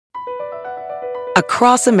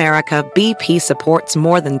Across America, BP supports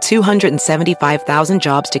more than 275,000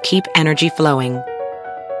 jobs to keep energy flowing.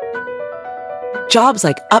 Jobs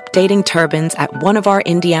like updating turbines at one of our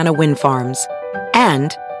Indiana wind farms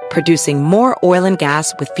and producing more oil and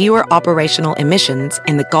gas with fewer operational emissions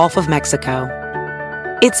in the Gulf of Mexico.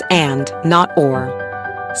 It's and, not or.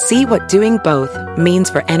 See what doing both means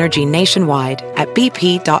for energy nationwide at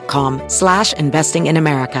bp.com/investing in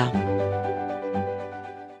America.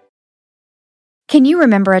 Can you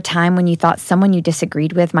remember a time when you thought someone you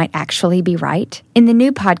disagreed with might actually be right? In the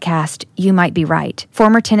new podcast, You Might Be Right,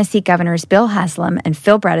 former Tennessee Governors Bill Haslam and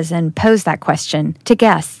Phil Bredesen pose that question to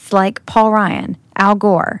guests like Paul Ryan, Al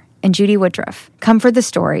Gore, and Judy Woodruff. Come for the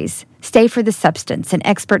stories, stay for the substance and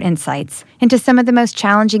expert insights into some of the most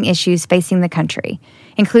challenging issues facing the country,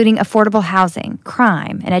 including affordable housing,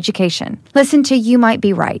 crime, and education. Listen to You Might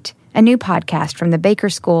Be Right, a new podcast from the Baker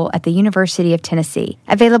School at the University of Tennessee,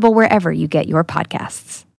 available wherever you get your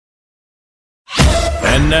podcasts.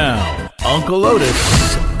 And now, Uncle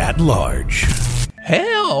Otis at Large.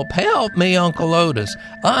 Help me, Uncle Otis.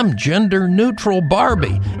 I'm gender-neutral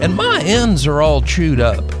Barbie, and my ends are all chewed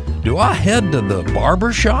up. Do I head to the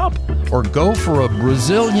barber shop or go for a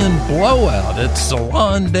Brazilian blowout at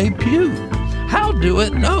Salon Debut? How do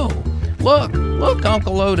it know? Look,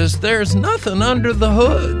 Uncle Otis, there's nothing under the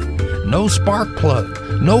hood. No spark plug,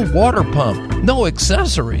 no water pump, no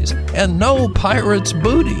accessories, and no pirate's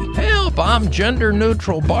booty. Help, I'm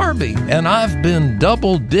gender-neutral Barbie, and I've been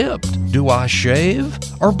double-dipped. Do I shave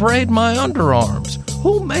or braid my underarms?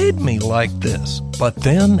 Who made me like this? But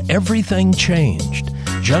then everything changed.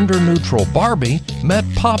 Gender-neutral Barbie met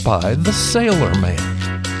Popeye the Sailor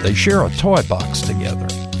Man. They share a toy box together.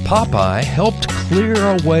 Popeye helped clear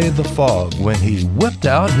away the fog when he whipped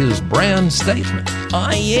out his brand statement.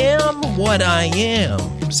 I am what I am,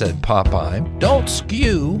 said Popeye. Don't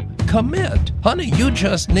skew, commit. Honey, you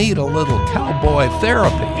just need a little cowboy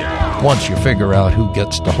therapy once you figure out who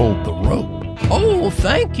gets to hold the rope. Oh,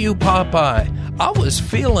 thank you, Popeye. I was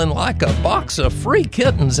feeling like a box of free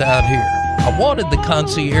kittens out here. I wanted the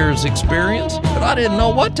concierge experience, but I didn't know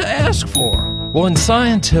what to ask for. Well, in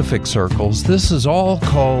scientific circles, this is all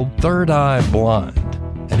called third eye blind.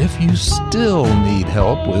 And if you still need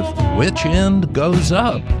help with which end goes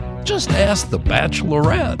up, just ask the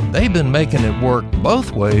Bachelorette. They've been making it work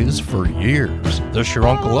both ways for years. This is your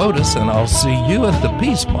Uncle Otis, and I'll see you at the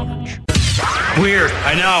Peace March. Weird,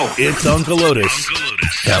 I know. It's Uncle Otis.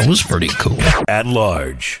 That was pretty cool. At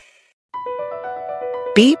Large.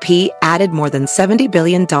 BP added more than $70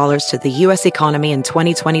 billion to the U.S. economy in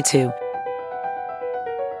 2022.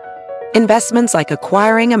 Investments like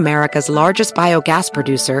acquiring America's largest biogas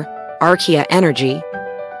producer, Archaea Energy,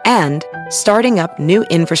 and starting up new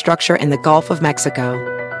infrastructure in the Gulf of Mexico.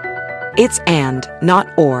 It's and, not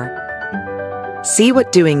or. See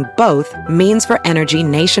what doing both means for energy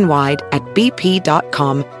nationwide at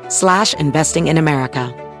bp.com/investing in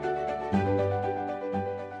America.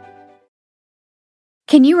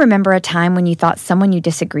 Can you remember a time when you thought someone you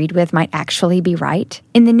disagreed with might actually be right?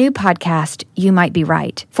 In the new podcast, You Might Be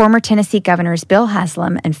Right, former Tennessee Governors Bill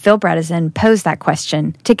Haslam and Phil Bredesen pose that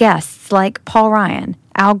question to guests like Paul Ryan,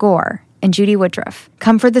 Al Gore, and Judy Woodruff.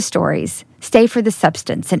 Come for the stories, stay for the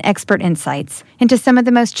substance and expert insights into some of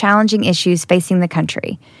the most challenging issues facing the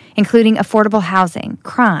country, including affordable housing,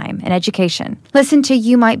 crime, and education. Listen to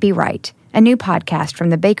You Might Be Right, a new podcast from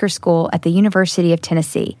the Baker School at the University of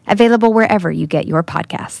Tennessee, available wherever you get your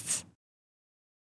podcasts.